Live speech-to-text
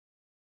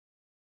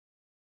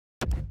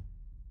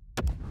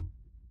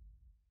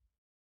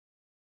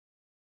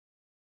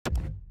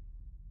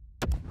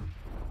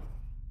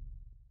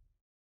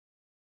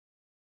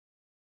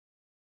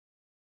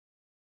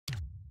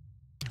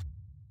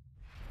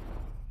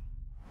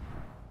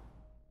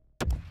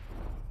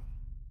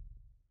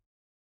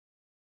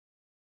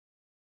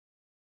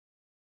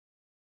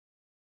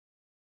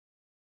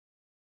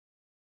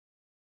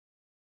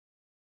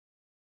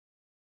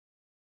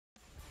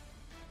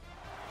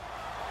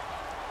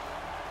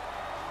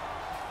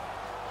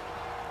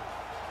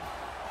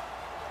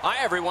Hi,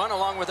 everyone,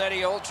 along with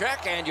Eddie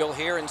Olczyk, and you'll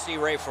hear and see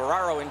Ray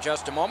Ferraro in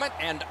just a moment.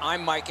 And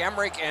I'm Mike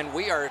Emmerich, and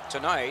we are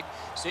tonight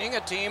seeing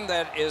a team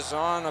that is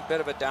on a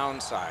bit of a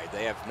downside.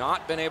 They have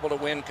not been able to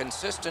win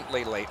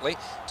consistently lately.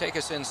 Take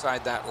us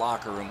inside that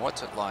locker room.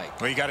 What's it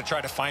like? Well, you got to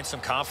try to find some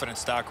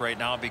confidence, Doc, right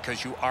now,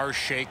 because you are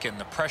shaken.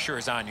 The pressure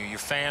is on you. Your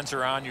fans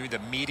are on you. The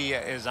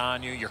media is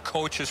on you. Your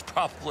coach is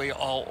probably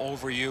all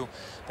over you.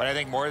 But I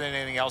think more than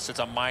anything else, it's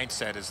a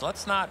mindset.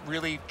 Let's not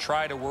really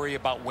try to worry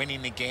about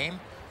winning the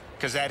game,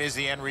 because that is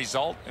the end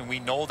result, and we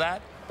know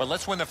that. But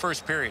let's win the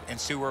first period and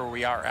see where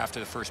we are after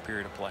the first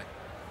period of play.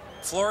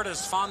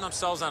 Florida's found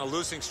themselves on a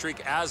losing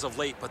streak as of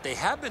late, but they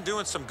have been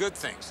doing some good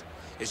things.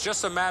 It's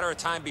just a matter of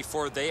time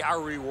before they are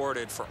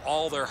rewarded for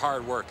all their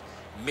hard work.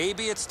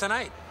 Maybe it's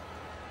tonight.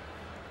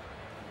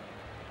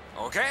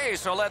 Okay,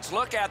 so let's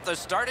look at the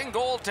starting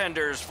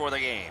goaltenders for the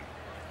game.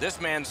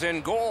 This man's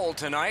in goal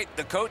tonight.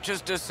 The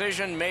coach's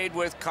decision made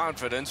with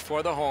confidence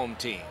for the home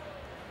team.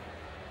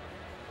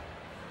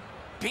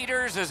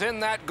 Peters is in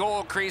that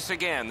goal crease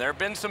again. There have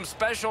been some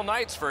special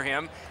nights for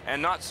him,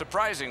 and not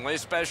surprisingly,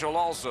 special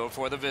also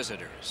for the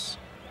visitors.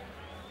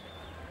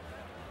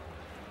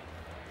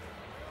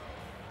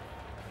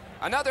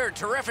 Another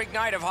terrific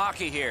night of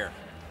hockey here.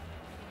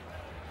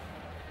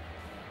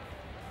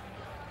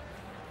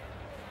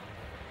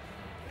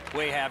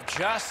 We have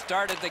just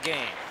started the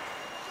game.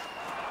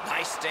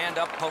 Nice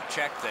stand-up poke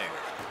check there.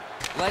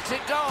 Lets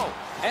it go,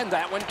 and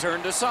that one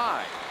turned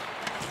aside.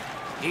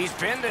 He's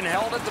pinned and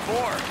held at the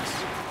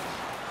boards.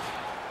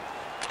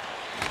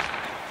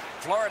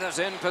 Florida's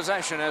in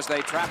possession as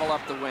they travel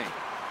up the wing.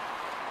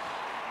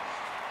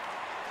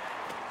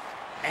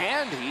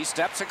 And he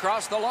steps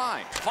across the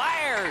line.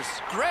 Fires!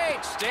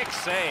 Great stick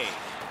save.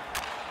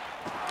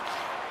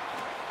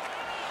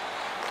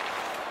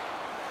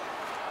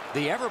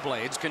 The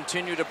Everblades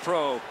continue to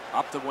probe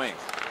up the wing.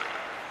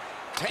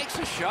 Takes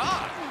a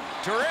shot.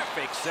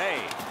 Terrific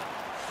save.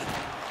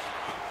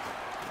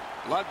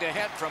 Lugged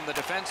ahead from the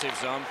defensive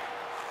zone.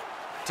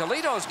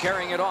 Toledo's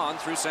carrying it on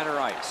through center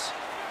ice.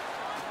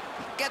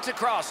 Gets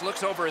across,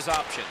 looks over his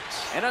options.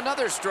 And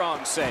another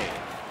strong save.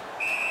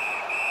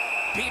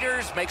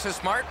 Peters makes a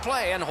smart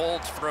play and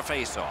holds for a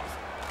faceoff.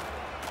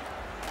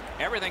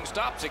 Everything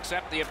stops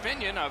except the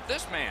opinion of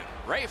this man,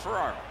 Ray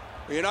Ferraro.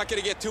 You're not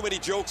going to get too many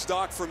jokes,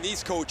 Doc, from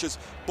these coaches.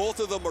 Both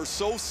of them are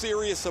so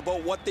serious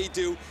about what they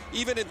do.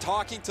 Even in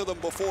talking to them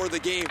before the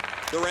game,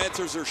 their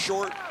answers are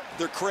short,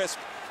 they're crisp,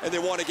 and they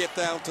want to get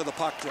down to the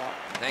puck drop.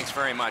 Thanks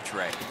very much,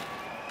 Ray.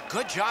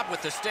 Good job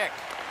with the stick.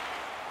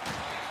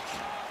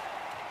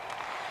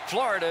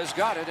 Florida's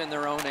got it in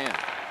their own end.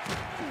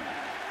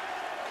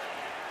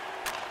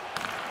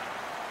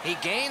 He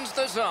gains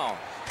the zone.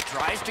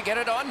 Tries to get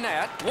it on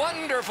net.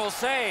 Wonderful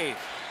save.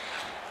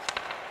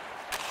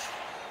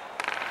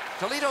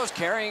 Toledo's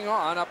carrying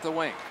on up the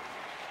wing.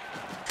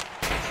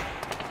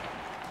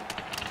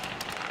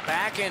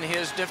 Back in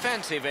his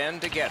defensive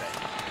end to get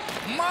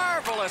it.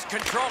 Marvelous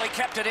control. He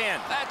kept it in.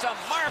 That's a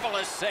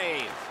marvelous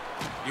save.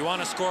 You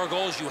want to score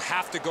goals, you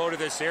have to go to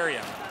this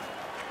area.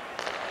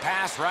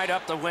 Pass right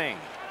up the wing.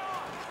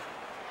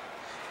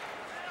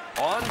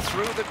 On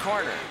through the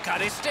corner.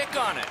 Got his stick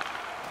on it.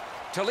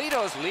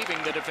 Toledo's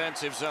leaving the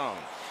defensive zone.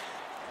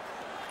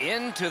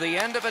 Into the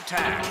end of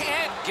attack.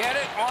 Can't get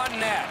it on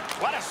net.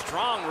 What a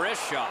strong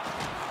wrist shot.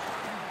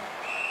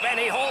 And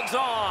he holds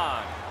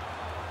on.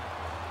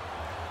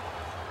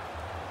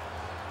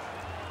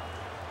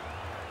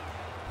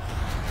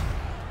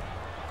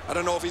 I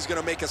don't know if he's going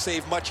to make a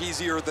save much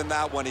easier than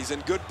that one. He's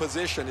in good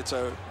position. It's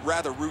a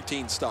rather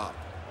routine stop.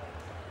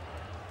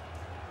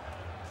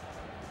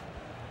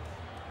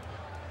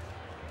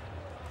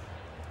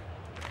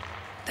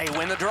 They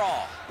win the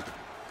draw.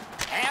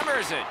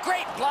 Hammers it.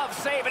 Great glove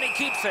save, and he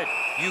keeps it.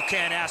 You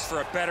can't ask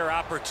for a better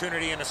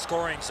opportunity in the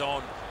scoring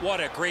zone. What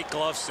a great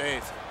glove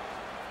save.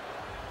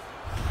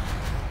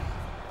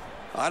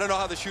 I don't know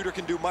how the shooter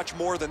can do much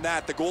more than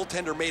that. The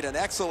goaltender made an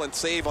excellent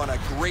save on a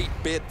great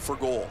bid for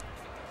goal.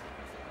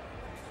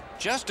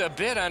 Just a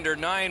bit under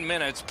 9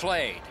 minutes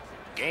played.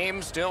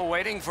 Game still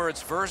waiting for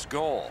its first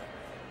goal.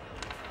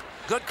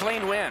 Good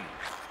clean win.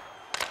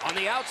 On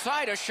the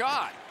outside, a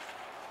shot.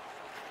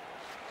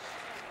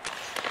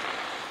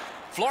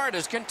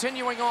 Florida's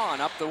continuing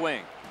on up the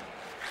wing.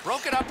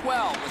 Broke it up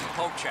well with a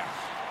poke check.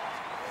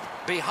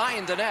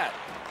 Behind the net.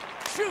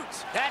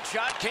 Shoots. That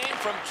shot came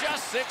from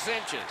just 6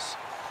 inches.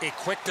 A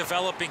quick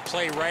developing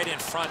play right in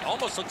front.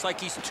 Almost looks like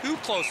he's too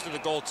close to the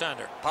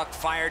goaltender. Puck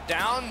fired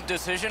down.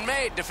 Decision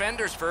made.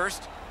 Defenders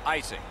first.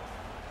 Icing.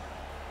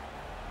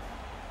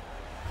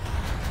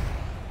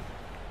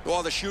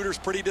 Well, the shooter's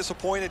pretty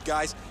disappointed,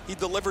 guys. He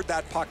delivered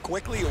that puck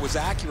quickly. It was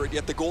accurate,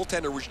 yet the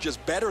goaltender was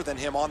just better than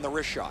him on the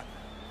wrist shot.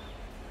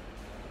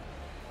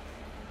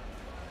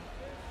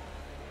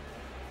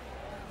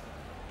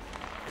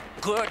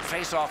 Good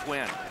face-off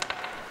win.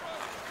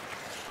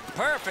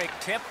 Perfect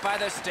tip by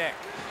the stick.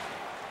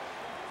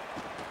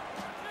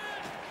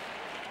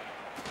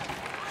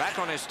 Back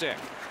on his stick.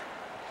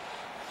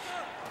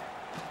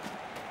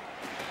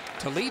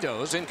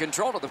 Toledo's in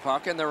control of the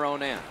puck in their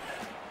own end.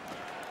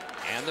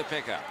 And the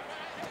pickup.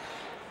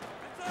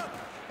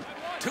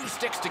 Two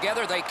sticks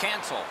together, they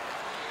cancel.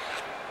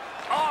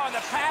 Oh, and the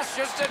pass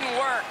just didn't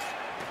work.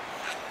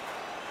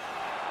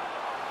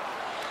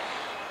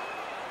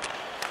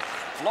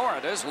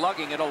 Florida's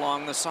lugging it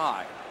along the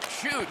side.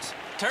 Shoots.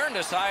 Turned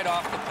aside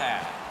off the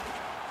pad.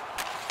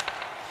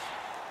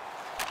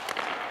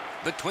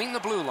 Between the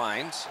blue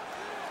lines.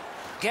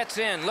 Gets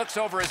in, looks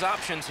over his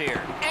options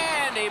here.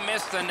 And he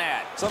missed the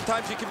net.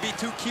 Sometimes you can be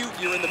too cute.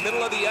 You're in the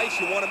middle of the ice.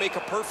 You want to make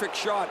a perfect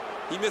shot.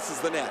 He misses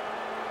the net.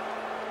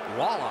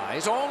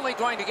 Walleye's only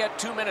going to get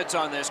 2 minutes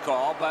on this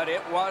call, but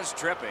it was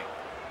tripping.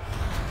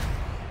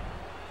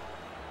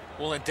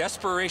 Well, in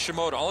desperation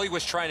mode, all he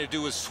was trying to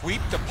do was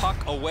sweep the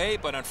puck away,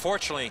 but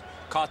unfortunately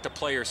caught the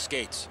player's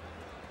skates.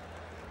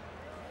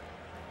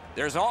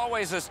 There's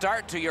always a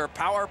start to your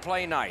power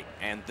play night,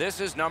 and this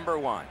is number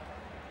 1.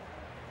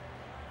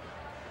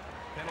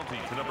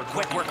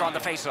 Quick work on the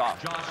faceoff.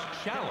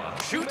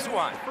 Shoots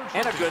one,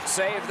 and a good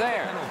save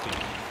there.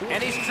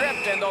 And he's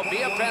tripped, and there'll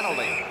be a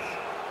penalty.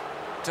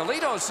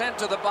 Toledo's sent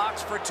to the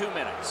box for 2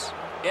 minutes.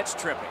 It's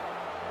tripping.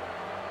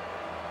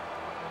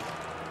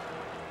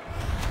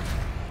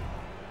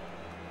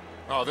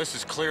 Oh, this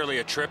is clearly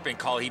a tripping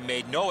call. He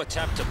made no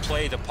attempt to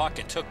play the puck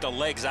and took the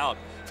legs out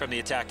from the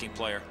attacking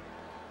player.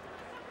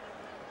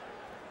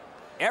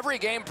 Every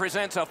game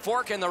presents a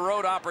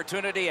fork-in-the-road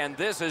opportunity, and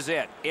this is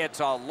it.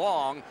 It's a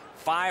long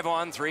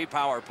 5-on-3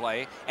 power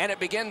play, and it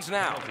begins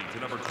now.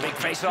 Big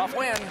face-off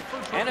win,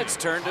 and it's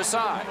turned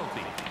aside.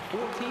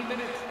 14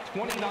 minutes,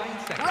 29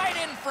 seconds. Right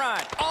in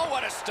front. Oh,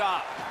 what a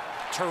stop.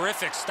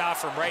 Terrific stop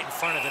from right in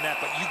front of the net,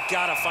 but you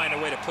got to find a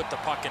way to put the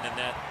puck in the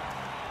net.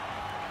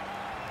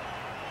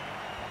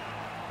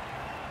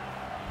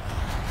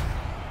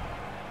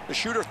 The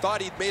shooter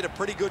thought he'd made a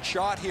pretty good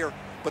shot here,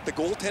 but the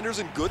goaltender's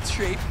in good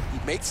shape. He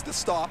makes the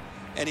stop,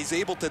 and he's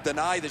able to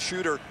deny the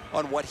shooter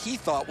on what he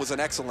thought was an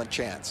excellent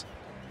chance.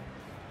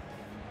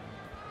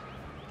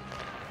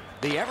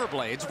 The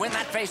Everblades win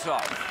that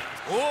faceoff.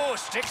 Oh,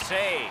 stick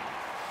save.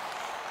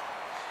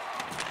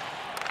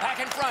 Back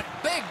in front,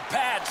 big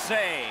pad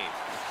save.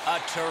 A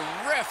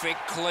terrific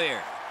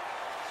clear.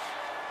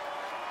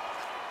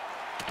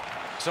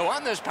 So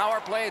on this power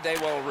play, they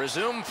will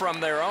resume from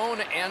their own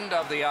end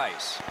of the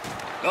ice.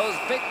 Those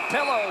big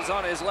pillows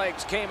on his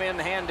legs came in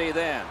handy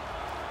then.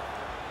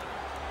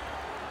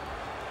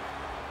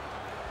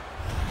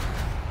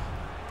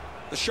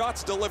 The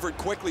shot's delivered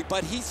quickly,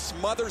 but he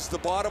smothers the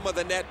bottom of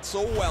the net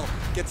so well,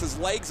 gets his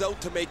legs out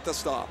to make the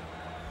stop.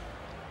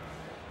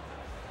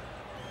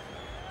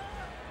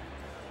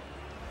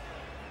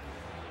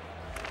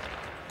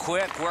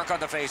 Quick work on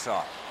the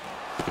faceoff.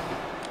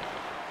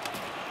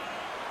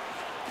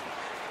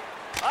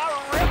 A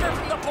ripper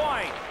from the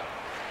point.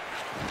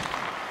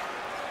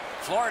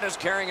 Florida's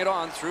carrying it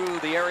on through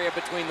the area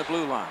between the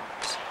blue lines.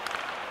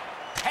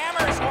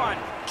 Hammers one.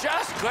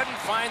 Just couldn't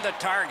find the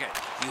target.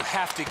 You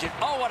have to get...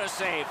 Oh, what a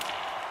save.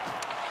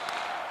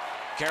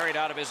 Carried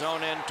out of his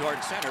own end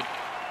toward center.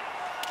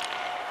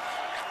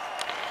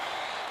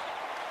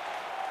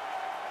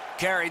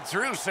 Carried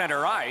through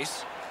center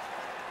ice.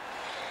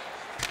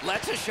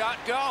 Lets a shot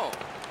go.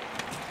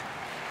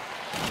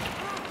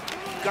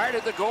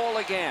 Guarded the goal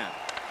again.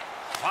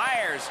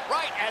 Fires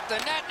right at the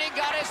net, and he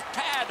got his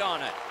pad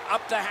on it.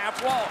 Up the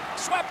half wall.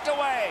 Swept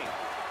away.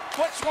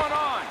 Puts one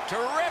on.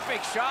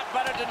 Terrific shot,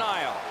 but a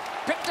denial.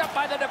 Picked up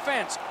by the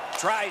defense.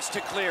 Tries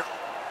to clear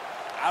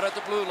out of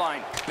the blue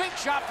line. Big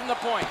shot from the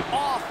point.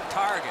 Off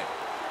target.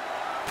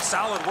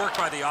 Solid work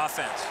by the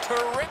offense.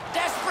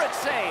 Desperate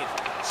save.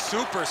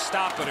 Super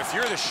stop, but if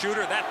you're the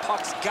shooter, that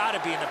puck's got to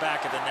be in the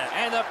back of the net.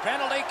 And the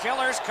penalty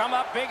killers come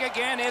up big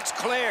again. It's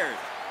cleared.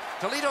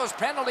 Toledo's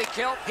penalty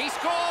kill. He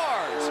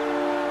scores.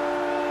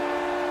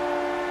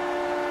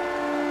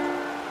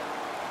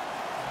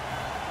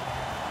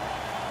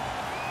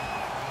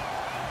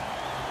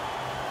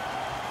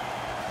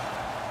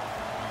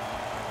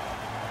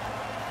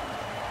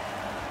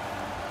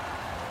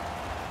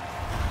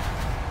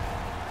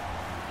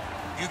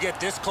 You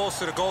get this close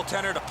to the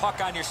goaltender, the puck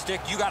on your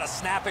stick, you got to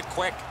snap it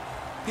quick.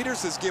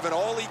 Peters has given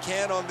all he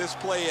can on this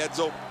play,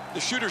 Edzo.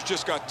 The shooter's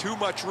just got too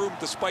much room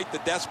despite the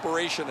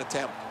desperation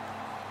attempt.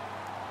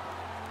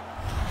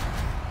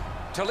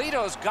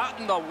 Toledo's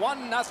gotten the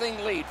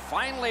 1-0 lead.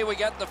 Finally, we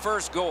get the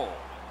first goal.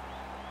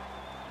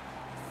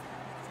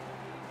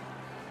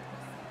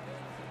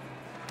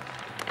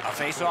 A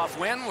face-off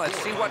win.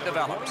 Let's see what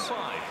develops.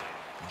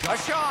 A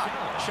shot.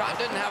 Shot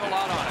didn't have a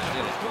lot on it,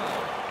 did it?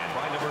 And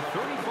by number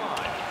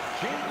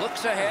 35,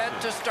 looks ahead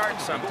to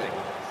start something.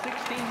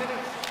 16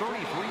 minutes,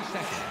 33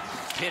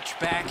 seconds. Pitch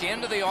back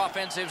into the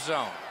offensive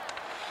zone.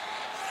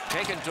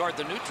 Taken toward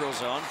the neutral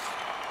zone.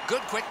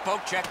 Good quick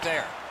poke check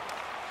there.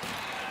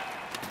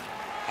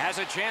 Has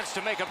a chance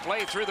to make a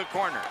play through the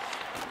corner.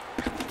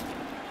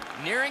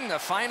 Nearing the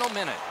final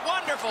minute.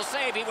 Wonderful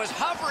save. He was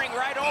hovering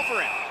right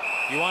over him.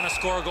 You want to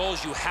score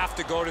goals, you have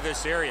to go to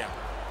this area.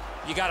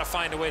 You got to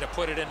find a way to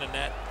put it in the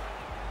net.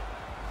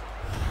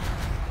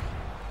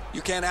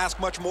 You can't ask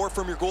much more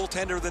from your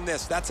goaltender than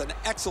this. That's an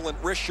excellent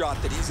wrist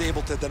shot that he's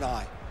able to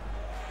deny.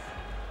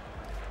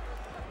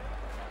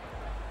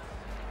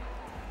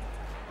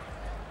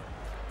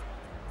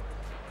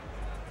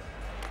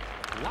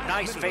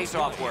 Nice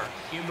face-off work.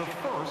 In the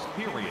first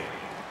period.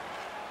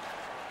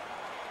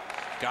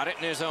 Got it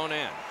in his own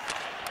end.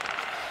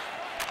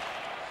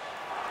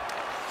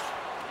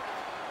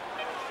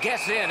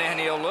 Gets in, and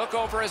he'll look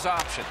over his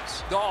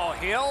options. Oh,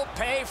 he'll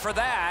pay for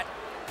that.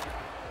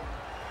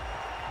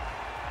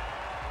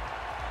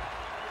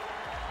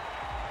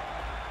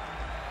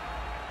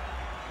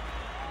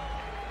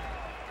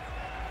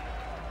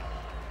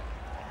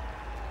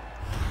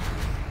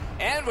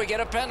 And we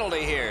get a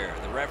penalty here.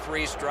 The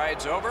referee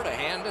strides over to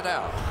hand it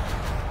out.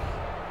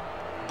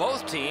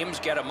 Both teams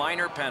get a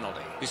minor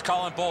penalty. He's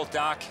calling both,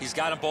 Doc. He's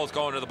got them both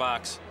going to the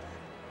box.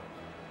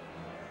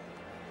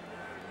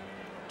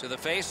 To the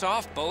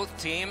face-off, both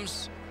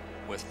teams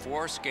with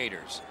 4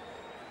 skaters.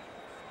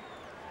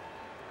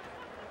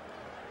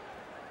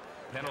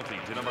 Penalty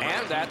to number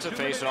And that's a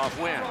face-off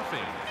win.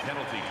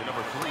 Penalty to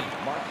number 3,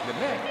 Mark the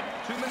net.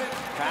 2 minutes.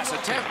 Pass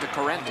attempt to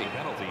Correnti.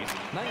 Penalties,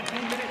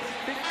 19 minutes,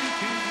 52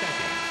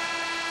 seconds.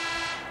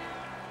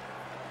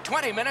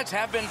 20 minutes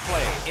have been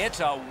played. It's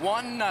a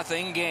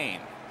 1-0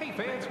 game. Hey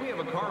fans, we have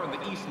a car in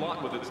the east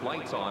lot with its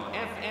lights on.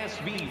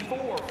 FSV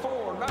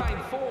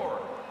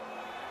 4494.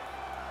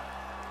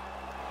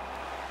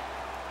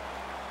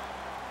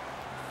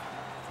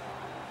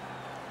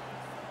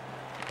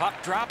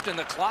 Puck dropped and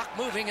the clock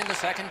moving in the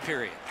second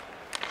period.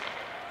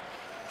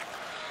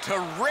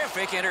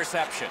 Terrific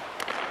interception.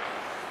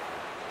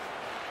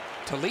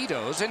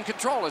 Toledo's in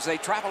control as they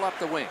travel up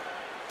the wing.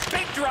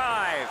 Big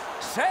drive.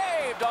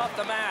 Saved off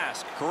the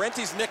mask.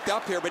 Correnti's nicked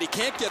up here, but he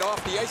can't get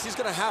off the ice. He's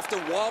going to have to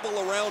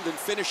wobble around and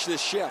finish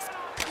this shift.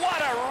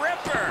 What a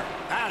ripper.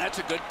 Ah, that's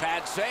a good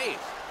pad save.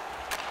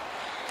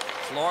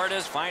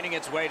 Florida's finding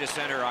its way to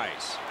center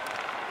ice.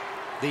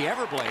 The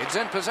Everblades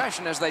in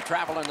possession as they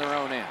travel in their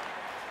own end.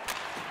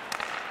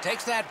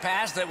 Takes that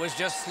pass that was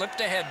just slipped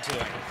ahead to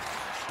him.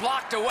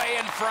 Blocked away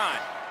in front.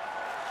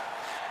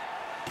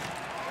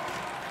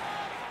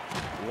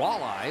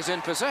 Walleye's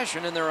in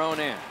possession in their own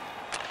end.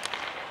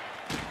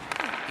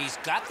 He's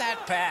got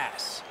that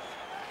pass.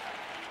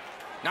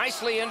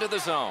 Nicely into the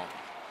zone.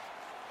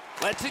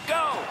 Lets it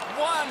go.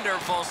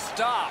 Wonderful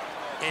stop.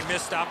 A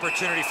missed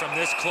opportunity from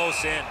this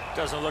close in.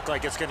 Doesn't look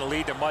like it's going to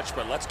lead to much,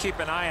 but let's keep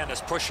an eye on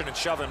this pushing and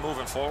shoving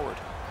moving forward.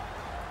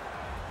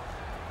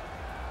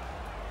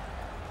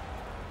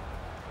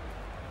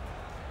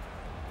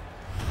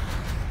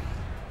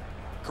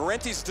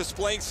 Correnti's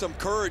displaying some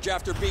courage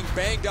after being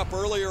banged up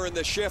earlier in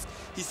the shift.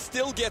 He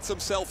still gets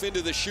himself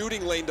into the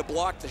shooting lane to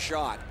block the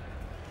shot.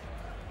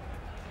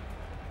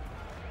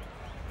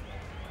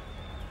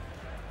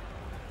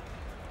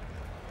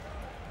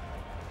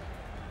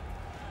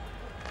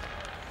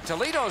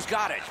 Toledo's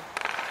got it.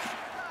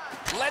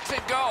 Lets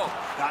it go.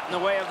 Got in the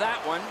way of that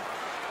one.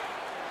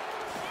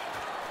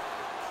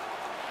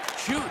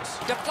 Shoots.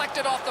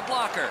 Deflected off the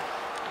blocker.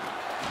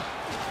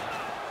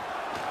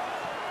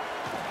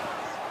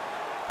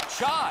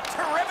 Shot.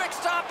 Terrific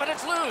stop, but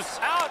it's loose.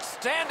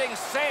 Outstanding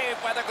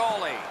save by the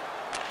goalie.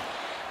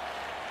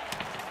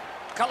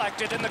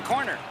 Collected in the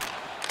corner.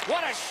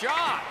 What a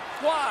shot.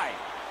 Why?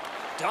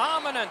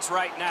 Dominance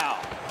right now.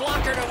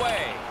 Blockered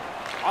away.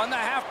 On the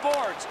half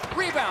boards.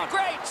 Rebound.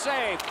 Great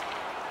save.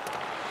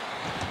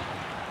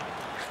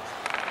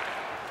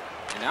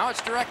 And now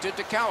it's directed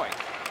to Cowie.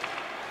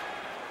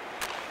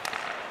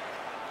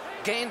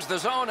 Gains the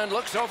zone and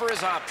looks over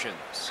his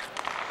options.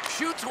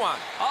 Shoots one.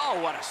 Oh,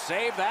 what a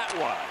save that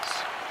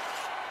was.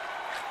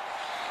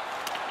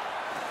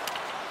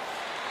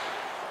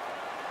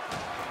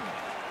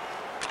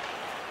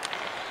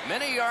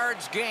 Many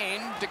yards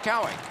gained to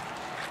Cowie.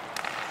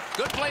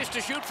 Good place to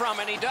shoot from,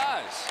 and he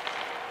does.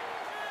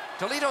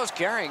 Toledo's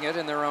carrying it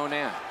in their own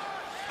end.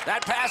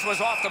 That pass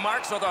was off the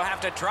mark, so they'll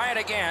have to try it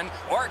again,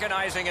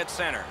 organizing at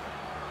center.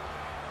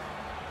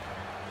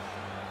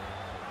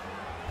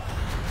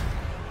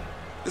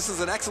 This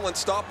is an excellent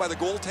stop by the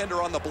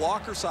goaltender on the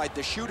blocker side.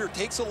 The shooter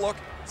takes a look,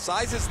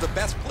 sizes the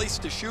best place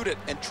to shoot it,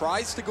 and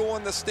tries to go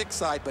on the stick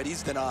side, but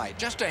he's denied.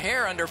 Just a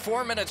hair under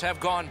 4 minutes have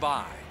gone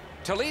by.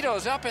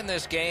 Toledo's up in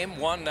this game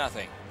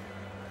 1-0.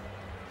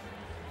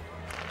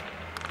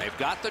 They've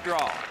got the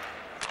draw.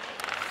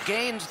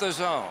 Gains the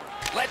zone.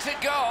 Lets it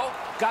go.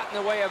 Got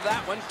in the way of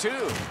that one,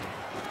 too.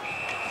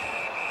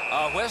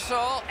 A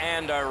whistle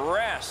and a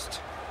rest.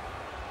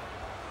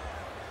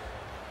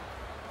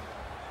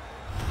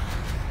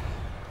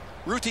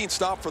 Routine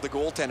stop for the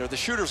goaltender. The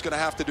shooter's going to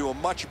have to do a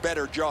much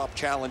better job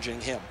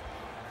challenging him.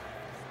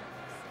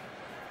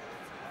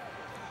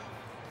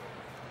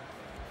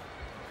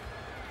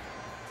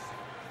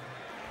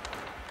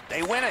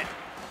 They win it.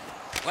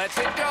 Lets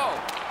it go.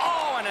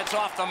 Oh, and it's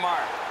off the mark.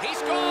 He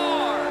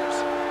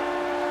scores!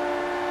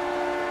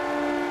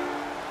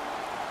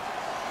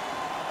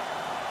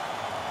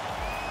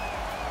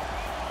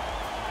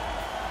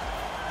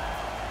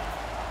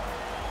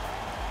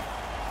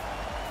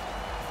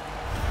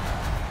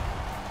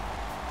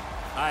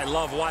 I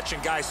love watching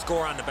guys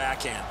score on the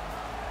backhand.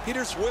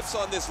 Peters whiffs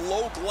on this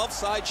low glove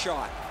side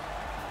shot.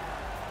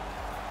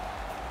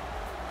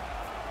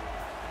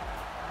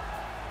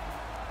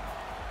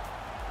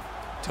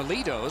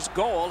 Toledo's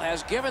goal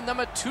has given them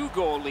a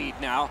 2-goal lead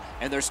now,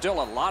 and there's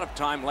still a lot of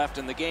time left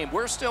in the game.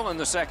 We're still in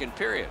the second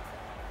period.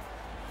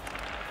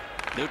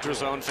 Neutral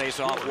zone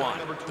face-off one.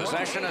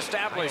 Possession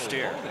established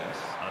here.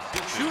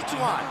 Shoots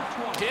one.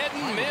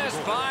 Didn't miss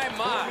by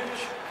much.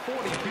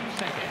 42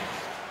 seconds.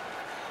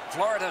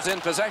 Florida's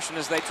in possession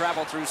as they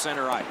travel through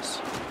center ice.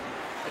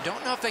 I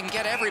don't know if they can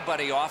get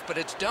everybody off, but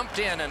it's dumped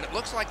in, and it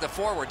looks like the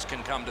forwards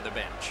can come to the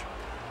bench.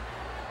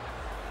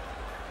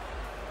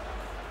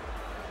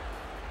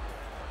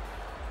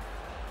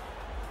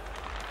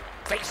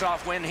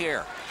 Face-off win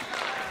here.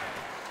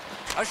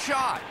 A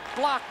shot.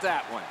 Blocked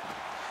that one.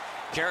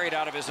 Carried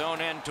out of his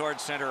own end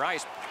towards center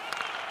ice.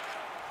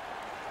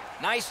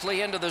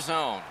 Nicely into the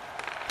zone.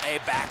 A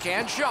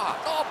backhand shot.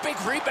 Oh, big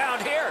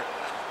rebound here.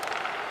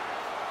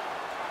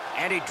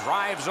 And he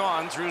drives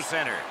on through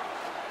center.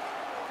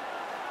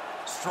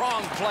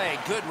 Strong play,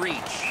 good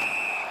reach.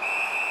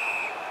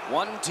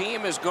 One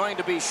team is going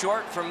to be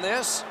short from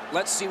this.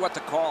 Let's see what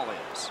the call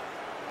is.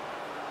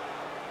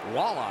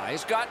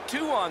 Walleye's got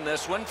 2 on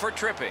this one for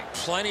tripping.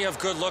 Plenty of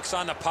good looks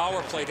on the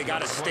power play. They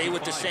got to stay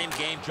with the same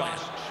game plan.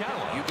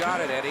 You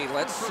got it, Eddie.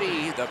 Let's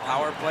see. The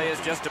power play is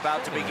just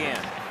about to begin.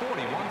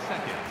 41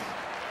 seconds.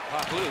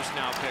 Puck loose,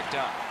 now picked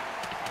up.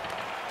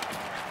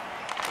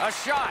 A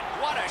shot.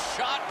 What a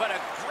shot, but a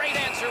great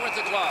answer with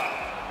the glove.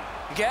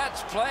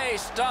 Gets play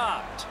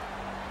stopped.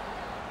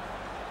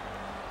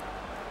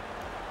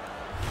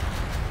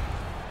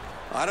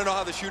 I don't know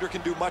how the shooter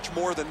can do much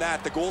more than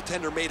that. The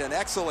goaltender made an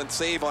excellent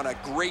save on a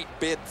great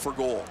bid for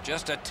goal.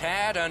 Just a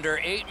tad under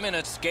 8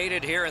 minutes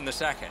skated here in the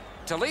second.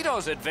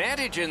 Toledo's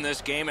advantage in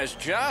this game has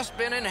just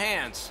been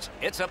enhanced.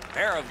 It's a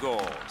pair of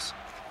goals.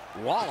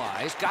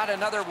 Walleye's got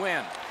another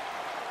win.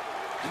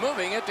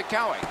 Moving it to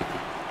Cowie.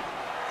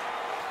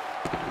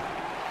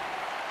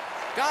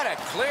 Gotta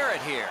clear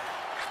it here.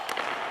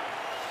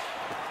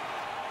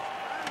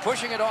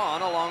 Pushing it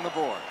on along the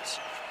boards.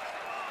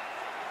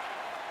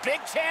 Big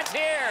chance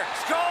here.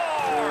 Score!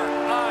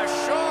 A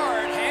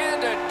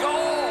short-handed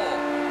goal.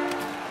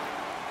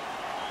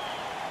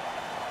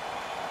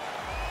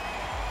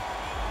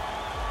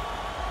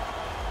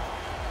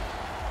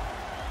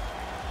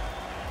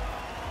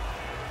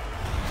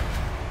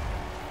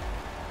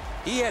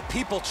 He had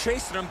people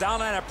chasing him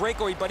down on a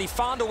breakaway, but he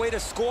found a way to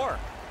score.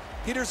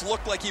 Peters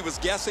looked like he was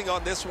guessing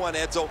on this one,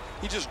 Edzo.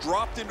 He just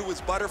dropped into his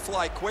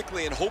butterfly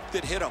quickly and hoped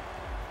it hit him.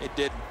 It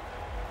didn't.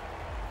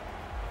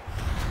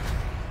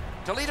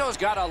 Toledo's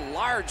got a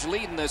large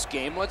lead in this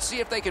game. Let's see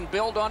if they can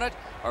build on it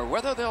or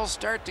whether they'll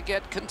start to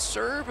get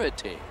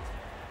conservative.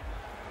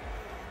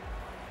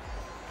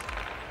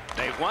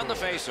 They've won the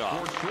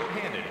faceoff.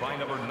 Short-handed by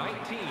number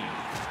 19.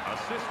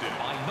 Assisted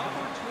by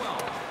number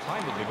 12.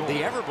 Time of the goal.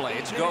 The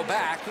Everblades go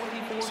back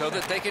so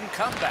that they can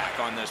come back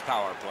on this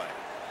power play.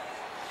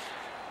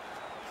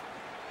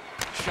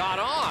 Shot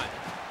on.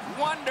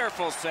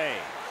 Wonderful save.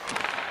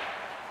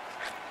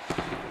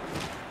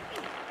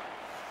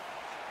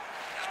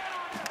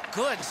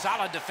 Good,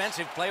 solid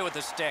defensive play with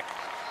the stick.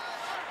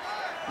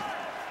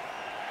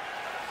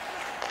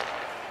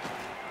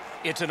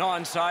 It's an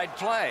onside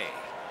play.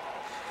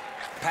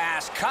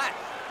 Pass cut.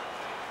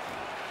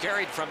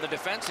 Carried from the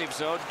defensive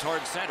zone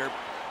towards center.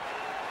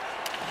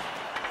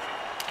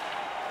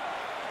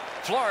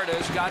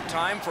 Florida's got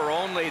time for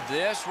only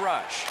this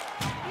rush.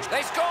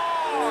 They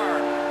score!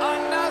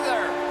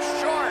 Another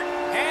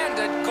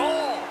short-handed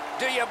goal.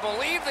 Do you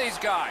believe these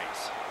guys?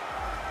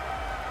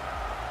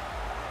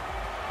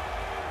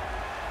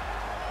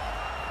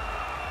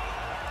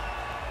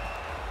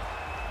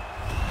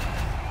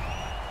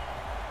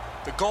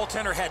 The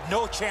goaltender had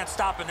no chance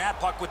stopping that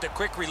puck with the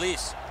quick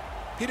release.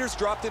 Peters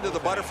dropped into the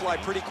butterfly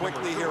pretty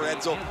quickly here,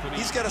 Edzo.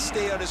 He's got to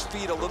stay on his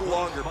feet a little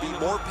longer, be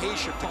more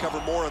patient to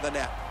cover more of the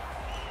net.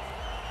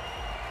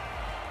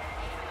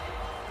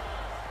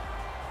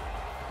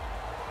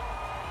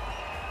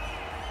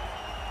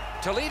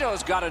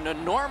 Toledo's got an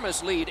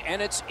enormous lead,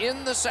 and it's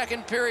in the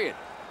second period.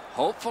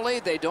 Hopefully,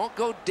 they don't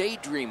go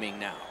daydreaming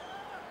now.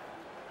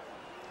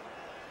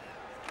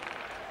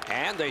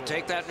 And they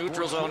take that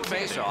neutral zone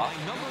face-off.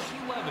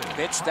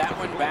 Pitch that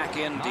one back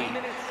in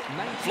deep.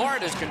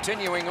 Florida's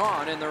continuing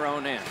on in their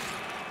own end.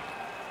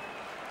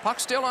 Puck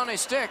still on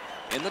his stick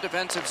in the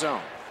defensive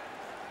zone.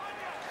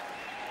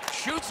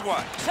 Shoots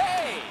one.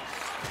 Save!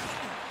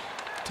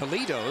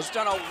 Toledo's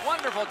done a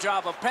wonderful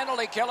job of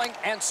penalty killing,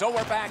 and so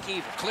we're back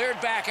even. Cleared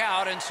back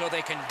out, and so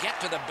they can get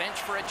to the bench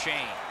for a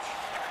change.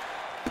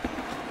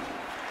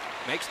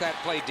 Makes that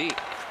play deep.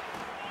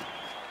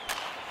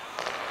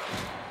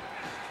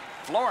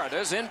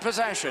 Florida's in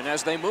possession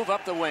as they move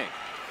up the wing.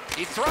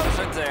 He throws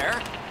it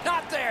there.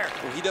 Not there.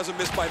 Well, he doesn't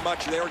miss by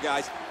much there,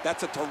 guys.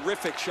 That's a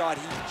terrific shot.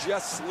 He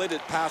just slid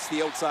it past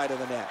the outside of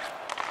the net.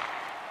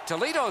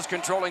 Toledo's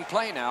controlling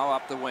play now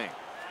up the wing.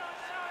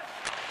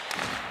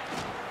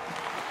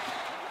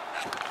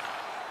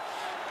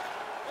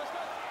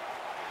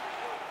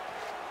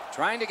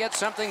 Trying to get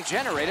something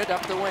generated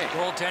up the wing.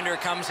 Goaltender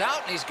comes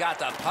out, and he's got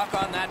the puck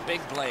on that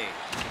big blade.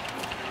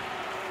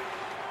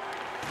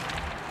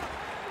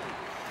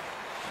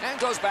 And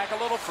goes back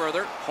a little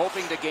further,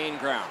 hoping to gain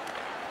ground.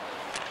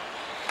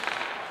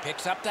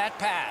 Picks up that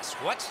pass.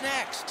 What's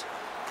next?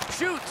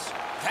 Shoots.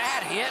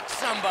 That hit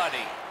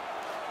somebody.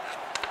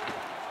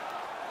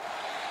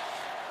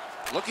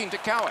 Looking to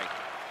Cowie.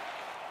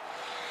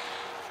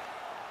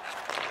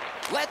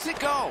 Lets it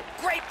go.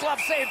 Great glove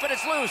save, but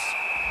it's loose.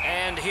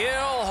 And he'll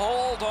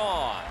hold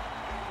on.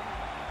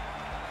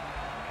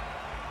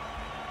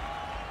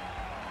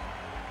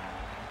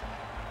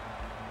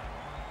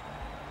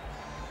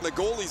 The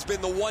goalie's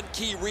been the one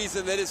key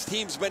reason that his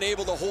team's been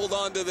able to hold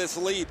on to this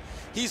lead.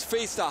 He's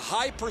faced a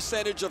high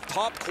percentage of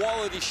top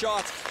quality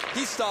shots.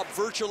 He stopped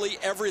virtually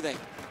everything.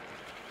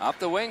 Up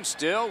the wing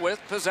still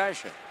with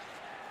possession.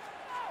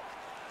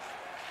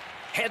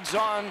 Heads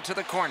on to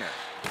the corner.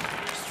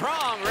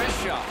 Strong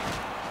wrist shot.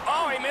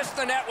 Oh, he missed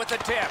the net with the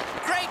tip.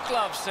 Great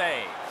glove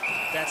save.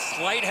 That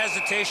slight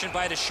hesitation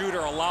by the shooter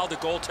allowed the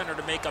goaltender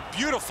to make a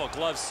beautiful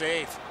glove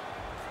save.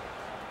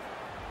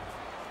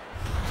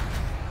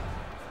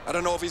 I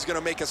don't know if he's going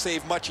to make a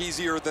save much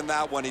easier than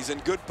that one. He's in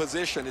good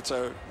position. It's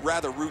a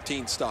rather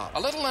routine stop. A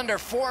little under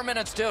 4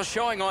 minutes still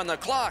showing on the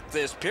clock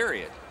this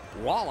period.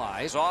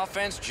 Walleye's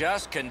offense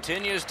just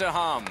continues to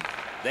hum.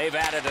 They've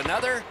added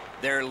another.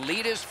 Their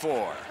lead is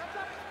 4.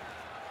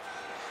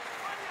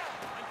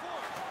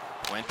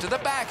 Went to the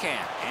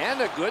backhand,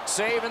 and a good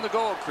save in the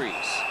goal crease.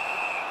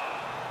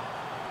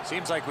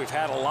 Seems like we've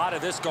had a lot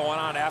of this going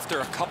on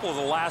after a couple of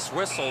the last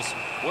whistles.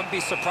 Wouldn't be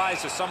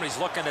surprised if somebody's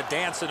looking to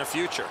dance in the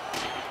future.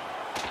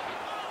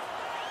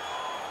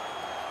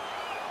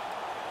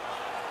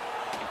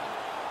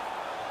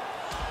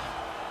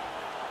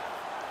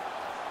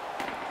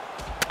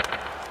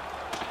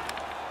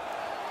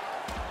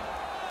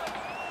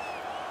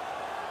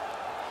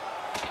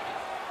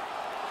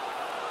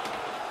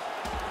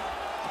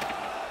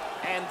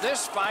 And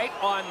this fight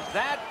on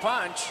that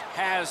punch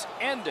has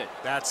ended.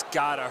 That's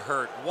gotta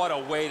hurt. What a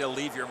way to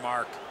leave your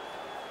mark.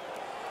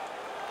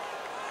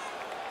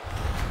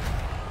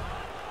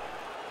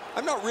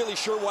 I'm not really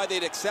sure why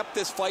they'd accept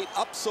this fight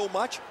up so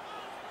much.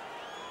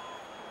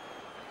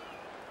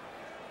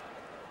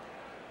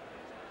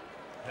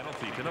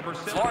 Penalty to number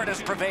 7.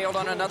 Florida's prevailed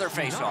on another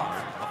faceoff.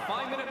 A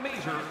 5-minute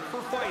measure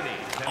for fighting.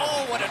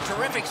 Oh, what a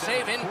terrific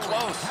save in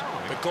close.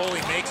 The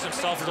goalie makes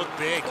himself look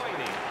big.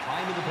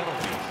 Time of the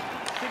penalties.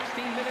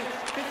 16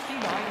 minutes,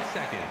 59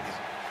 seconds.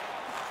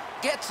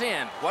 Gets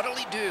in. What'll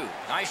he do?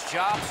 Nice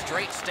job.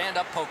 Straight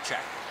stand-up poke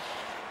check.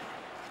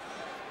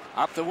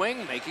 Up the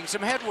wing, making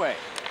some headway.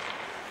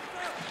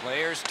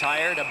 Player's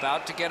tired,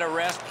 about to get a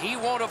rest. He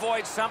won't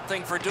avoid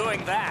something for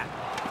doing that.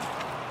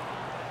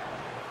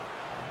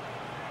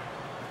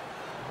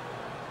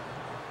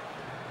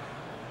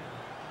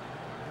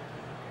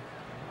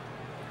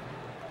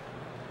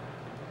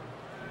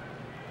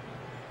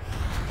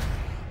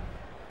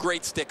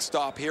 Great stick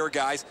stop here,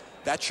 guys.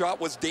 That shot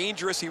was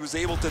dangerous. He was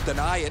able to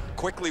deny it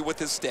quickly with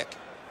his stick.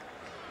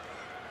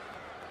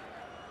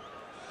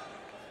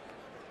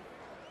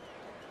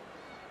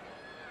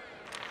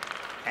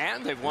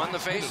 And they've won the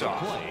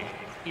faceoff.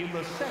 In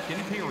the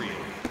second period.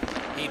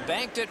 He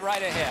banked it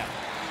right ahead.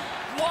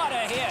 What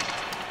a hit!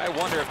 I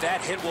wonder if that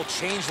hit will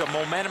change the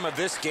momentum of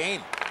this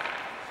game.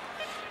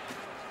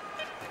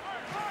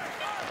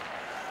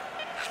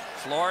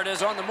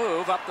 Florida's on the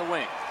move up the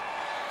wing.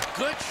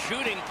 Good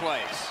shooting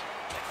place.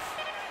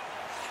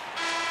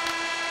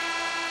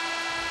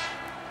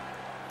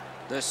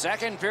 The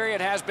second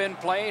period has been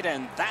played,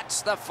 and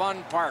that's the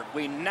fun part.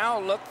 We now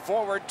look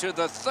forward to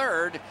the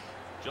third.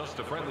 Just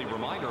a friendly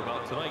reminder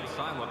about tonight's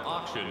silent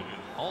auction.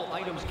 All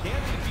items can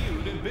be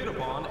viewed and bid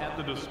upon at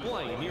the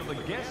display near the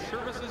guest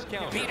services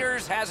counter.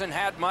 Peters hasn't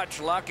had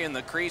much luck in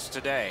the crease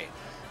today.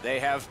 They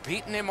have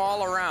beaten him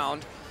all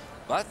around,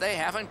 but they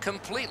haven't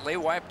completely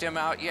wiped him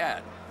out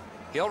yet.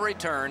 He'll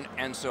return,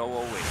 and so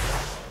will we.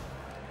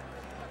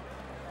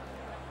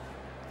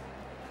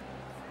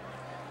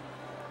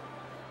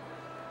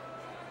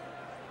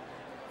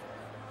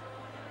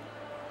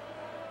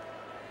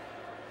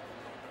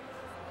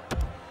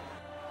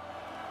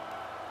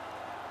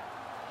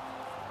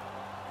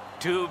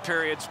 Two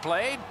periods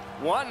played,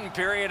 1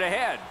 period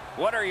ahead.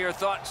 What are your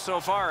thoughts so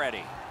far,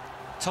 Eddie?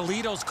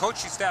 Toledo's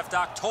coaching staff,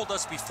 Doc, told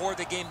us before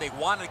the game they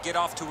wanted to get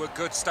off to a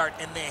good start,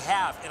 and they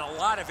have in a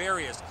lot of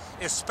areas,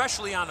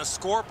 especially on the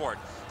scoreboard.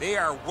 They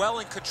are well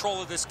in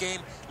control of this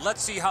game.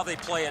 Let's see how they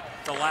play it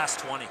the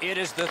last 20. It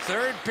is the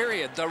third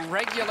period, the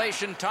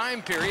regulation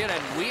time period,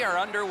 and we are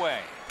underway.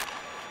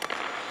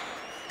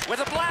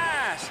 With a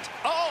blast!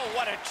 Oh,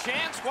 what a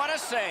chance, what a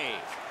save!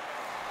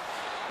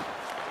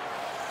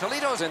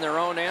 Toledo's in their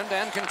own end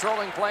and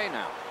controlling play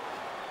now.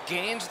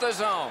 Gains the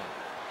zone.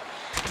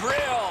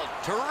 Drilled.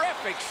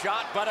 Terrific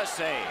shot, but a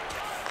save.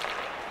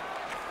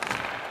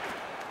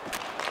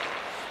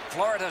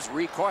 Florida's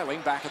recoiling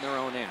back in their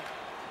own end.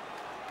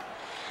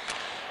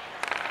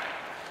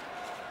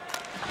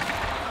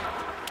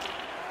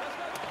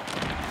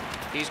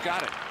 He's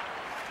got it.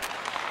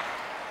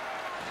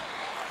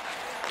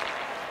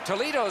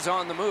 Toledo's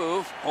on the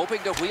move,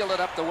 hoping to wheel it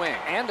up the wing.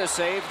 And a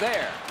save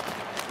there.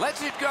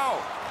 Lets it go.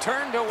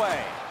 Turned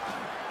away.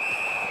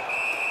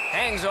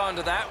 Hangs on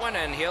to that one,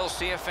 and he'll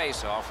see a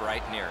face-off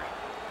right near it.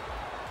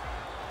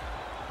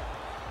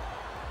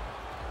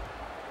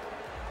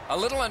 A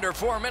little under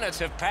 4 minutes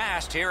have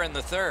passed here in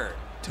the third.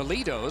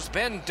 Toledo's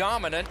been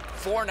dominant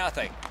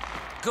 4-0.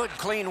 Good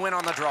clean win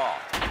on the draw.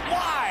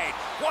 Wide!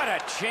 What a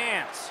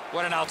chance!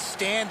 What an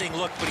outstanding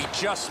look, but he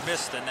just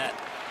missed the net.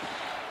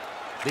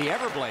 The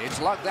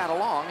Everblades lug that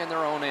along in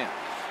their own end.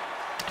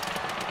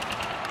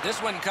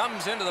 This one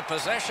comes into the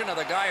possession of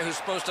the guy who's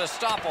supposed to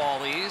stop all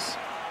these.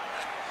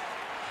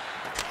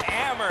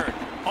 Hammered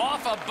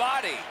off a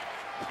body.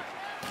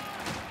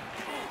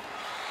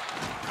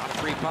 Got a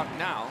free puck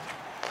now.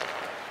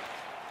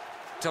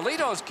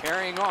 Toledo's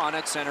carrying on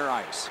at center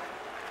ice.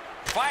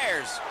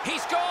 Fires. He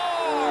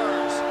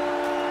scores!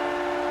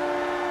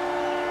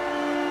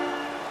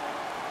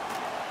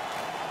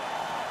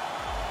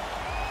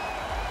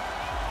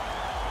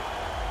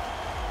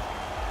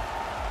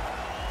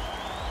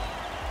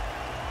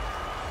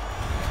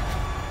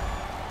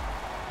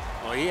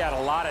 Well, he had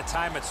a lot of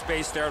time and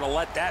space there to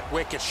let that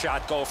wicked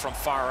shot go from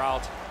far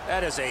out.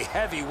 That is a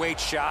heavyweight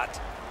shot.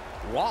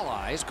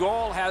 Walleye's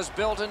goal has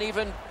built an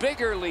even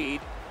bigger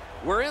lead.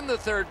 We're in the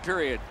third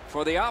period.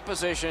 For the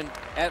opposition,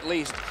 at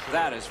least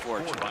that is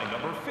fortunate. By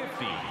number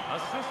 50,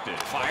 assisted.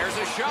 Fires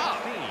a shot.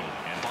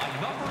 And by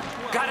number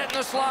 12, Got it in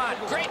the slot.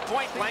 Great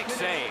point-blank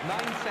save. 9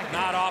 seconds.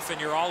 Not often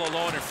you're all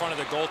alone in front of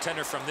the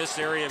goaltender from this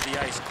area of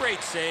the ice.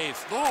 Great save.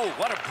 Ooh,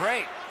 what a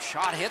break.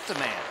 Shot hit the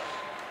man.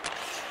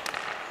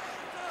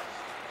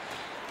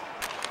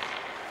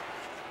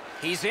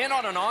 He's in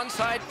on an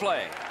onside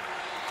play.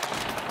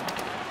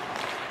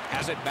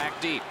 Has it back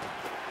deep.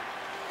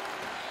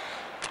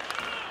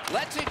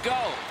 Lets it go.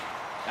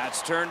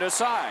 That's turned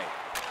aside.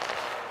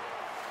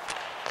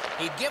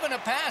 He'd given a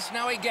pass,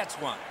 now he gets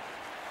one.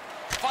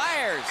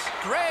 Fires.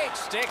 Great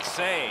stick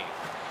save.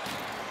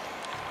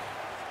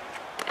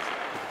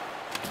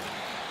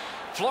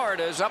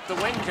 Florida's up the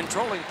wing,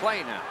 controlling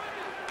play now.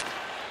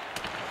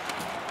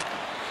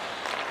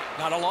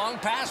 Not a long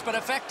pass, but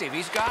effective.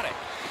 He's got it.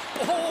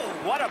 Oh,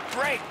 what a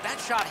break. That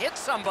shot hit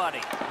somebody.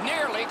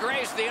 Nearly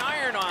grazed the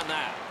iron on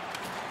that.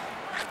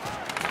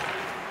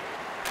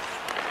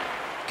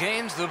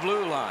 Gains the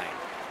blue line.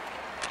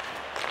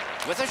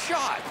 With a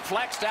shot.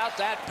 Flexed out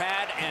that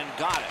pad and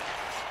got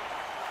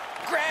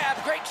it.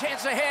 Grab. Great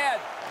chance ahead.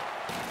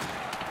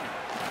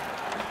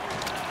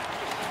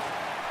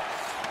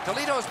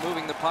 Toledo's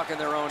moving the puck in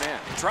their own end.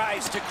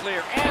 Tries to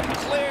clear and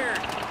cleared.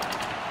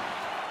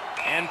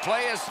 And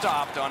play is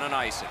stopped on an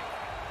icing.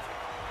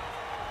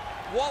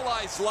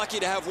 Walleye's lucky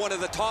to have one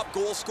of the top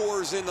goal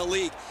scorers in the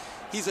league.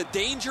 He's a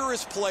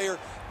dangerous player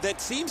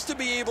that seems to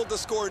be able to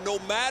score no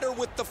matter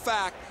what the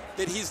fact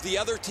that he's the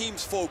other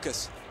team's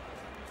focus.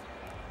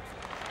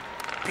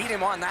 Beat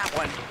him on that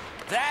one.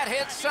 That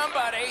hits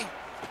somebody.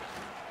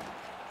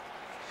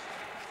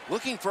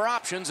 Looking for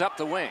options up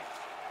the wing.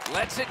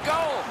 Lets it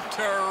go.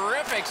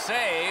 Terrific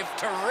save.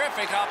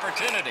 Terrific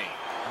opportunity.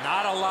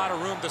 Not a lot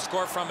of room to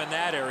score from in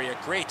that area.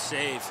 Great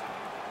save.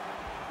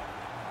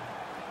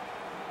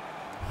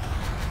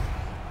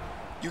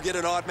 You get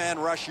an odd man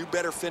rush, you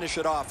better finish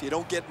it off. You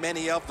don't get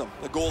many of them.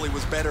 The goalie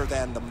was better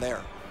than them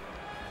there.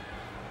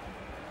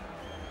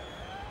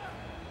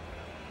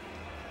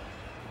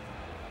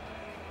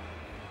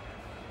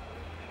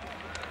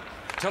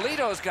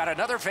 Toledo's got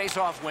another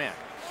face-off win.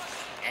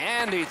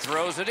 And he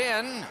throws it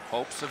in,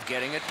 hopes of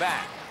getting it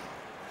back.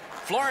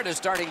 Florida's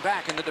starting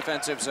back in the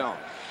defensive zone.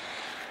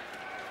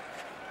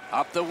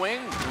 Up the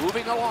wing,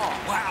 moving along.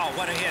 Wow,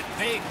 what a hit.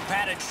 Big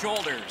padded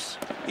shoulders.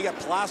 He got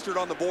plastered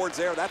on the boards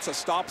there. That's a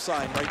stop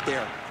sign right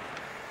there.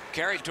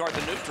 Carried toward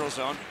the neutral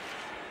zone.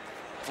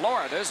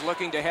 Florida's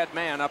looking to head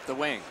man up the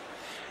wing.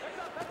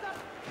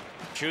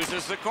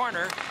 Chooses the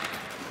corner.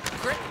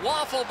 Great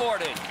waffle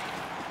boarding.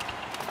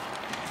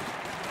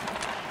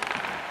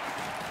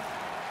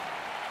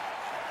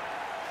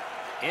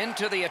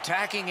 Into the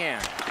attacking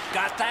end.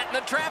 Got that in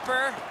the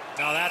trapper.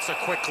 Now that's a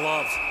quick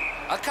glove.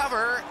 A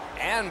cover,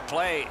 and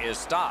play is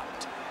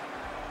stopped.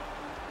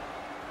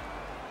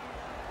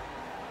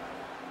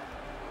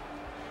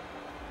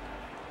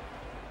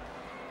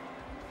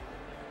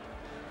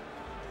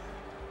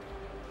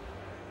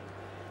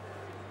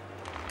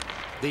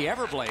 The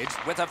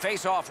Everblades with a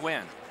face-off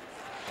win.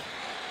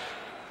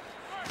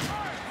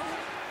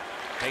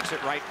 Takes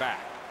it right back.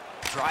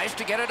 Tries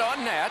to get it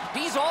on net.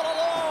 He's all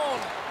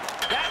alone.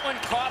 That one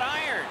caught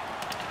iron.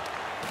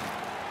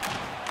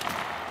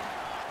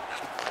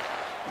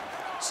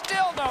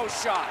 Still no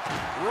shot.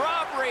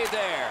 Robbery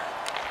there.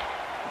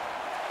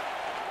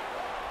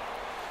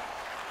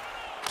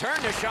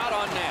 Turned a shot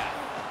on net.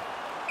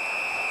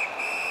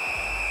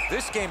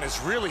 This game has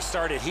really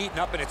started heating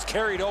up, and it's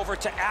carried over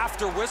to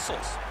after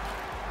whistles.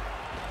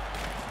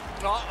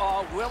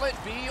 Will it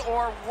be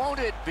or won't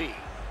it be?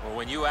 Well,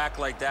 when you act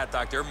like that,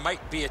 Doc, there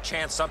might be a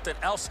chance something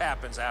else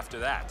happens after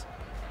that.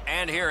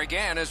 And here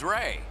again is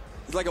Ray.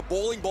 He's like a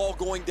bowling ball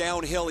going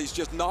downhill. He's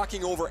just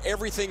knocking over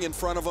everything in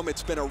front of him.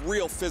 It's been a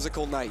real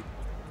physical night.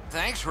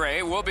 Thanks,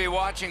 Ray. We'll be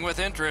watching with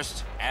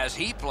interest as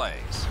he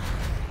plays.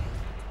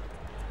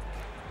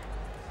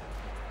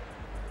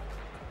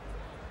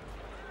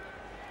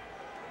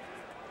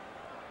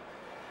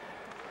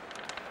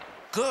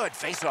 Good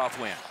face-off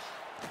win.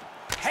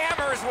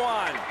 Hammers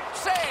one.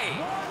 Save.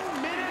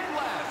 1 minute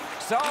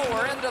left. So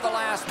we're into the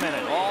last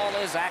minute. All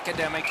is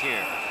academic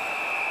here.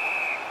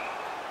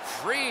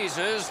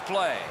 Freezes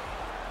play.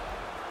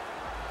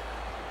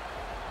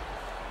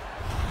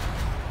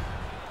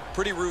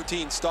 Pretty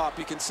routine stop.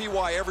 You can see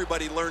why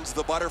everybody learns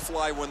the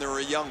butterfly when they're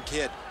a young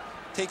kid.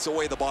 Takes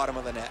away the bottom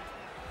of the net.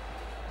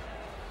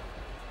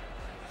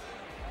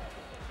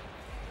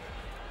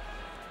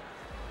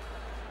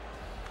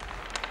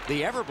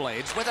 The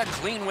Everblades with a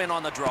clean win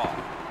on the draw.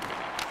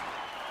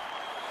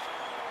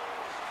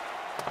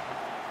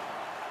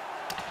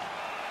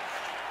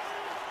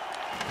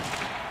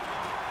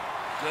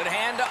 Good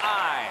hand to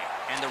eye,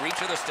 and the reach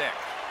of the stick.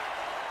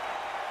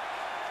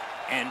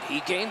 And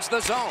he gains the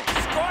zone.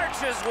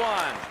 Scorches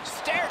one.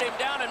 Stared him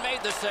down and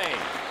made the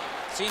save.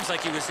 Seems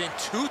like he was in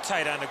too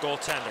tight on the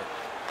goaltender.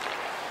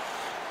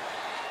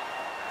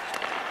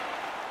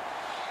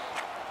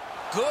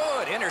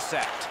 Good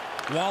intercept.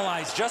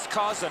 Walleye's just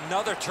caused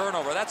another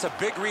turnover. That's a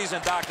big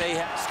reason, Doc, they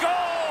have.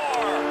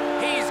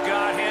 Score! He's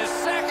got his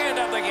second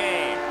of the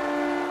game.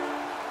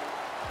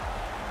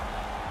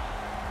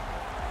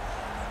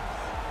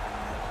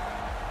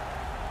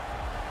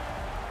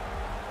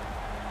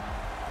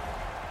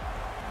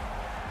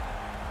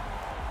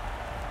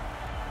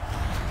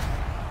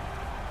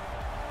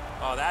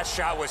 Oh, that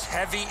shot was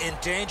heavy and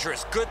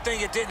dangerous. Good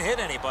thing it didn't hit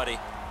anybody.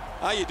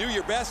 You do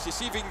your best. You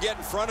see if you can get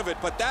in front of it,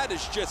 but that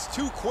is just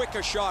too quick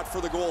a shot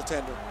for the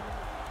goaltender.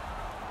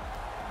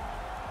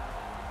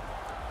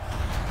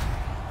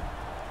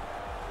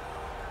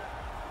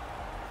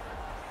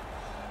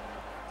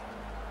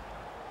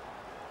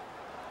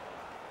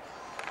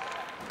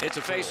 It's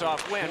a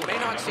face-off win. May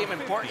not seem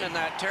important in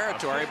that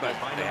territory, but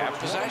they have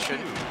possession.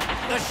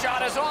 The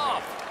shot is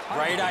off.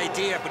 Great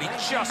idea, but he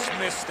just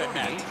missed the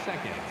net. 8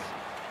 seconds.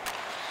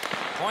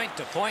 Point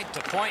to point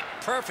to point.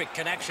 Perfect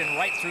connection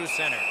right through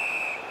center.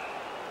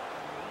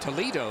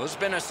 Toledo's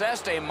been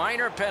assessed a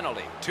minor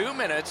penalty. 2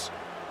 minutes,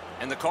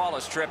 and the call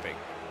is tripping.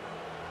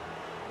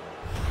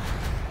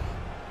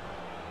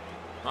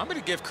 I'm going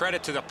to give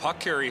credit to the puck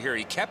carrier here.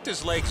 He kept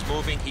his legs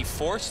moving. He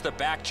forced the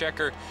back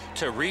checker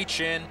to reach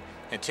in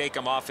and take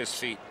him off his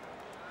feet.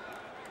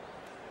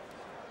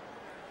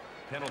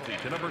 Penalty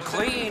to number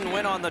Clean 7.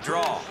 win on the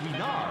draw.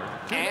 Menard.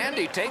 And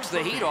he takes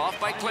the heat off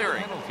by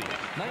clearing. Penalty.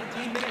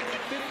 19 minutes,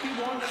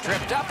 51 seconds.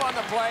 Tripped up on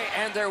the play,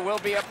 and there will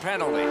be a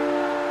penalty.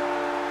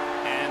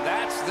 And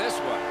that's this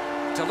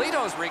one.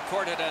 Toledo's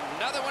recorded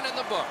another one in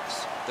the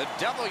books. The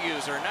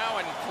W's are now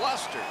in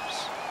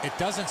clusters. It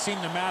doesn't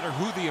seem to matter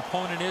who the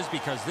opponent is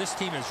because this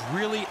team is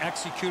really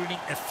executing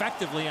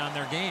effectively on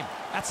their game.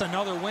 That's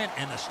another win,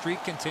 and the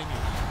streak continues.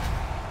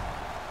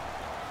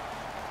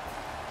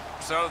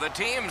 So the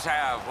teams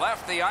have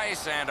left the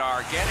ice and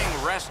are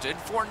getting rested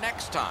for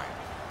next time.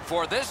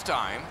 For this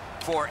time,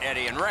 for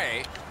Eddie and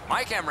Ray,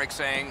 Mike Emmerich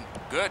saying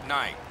good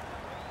night.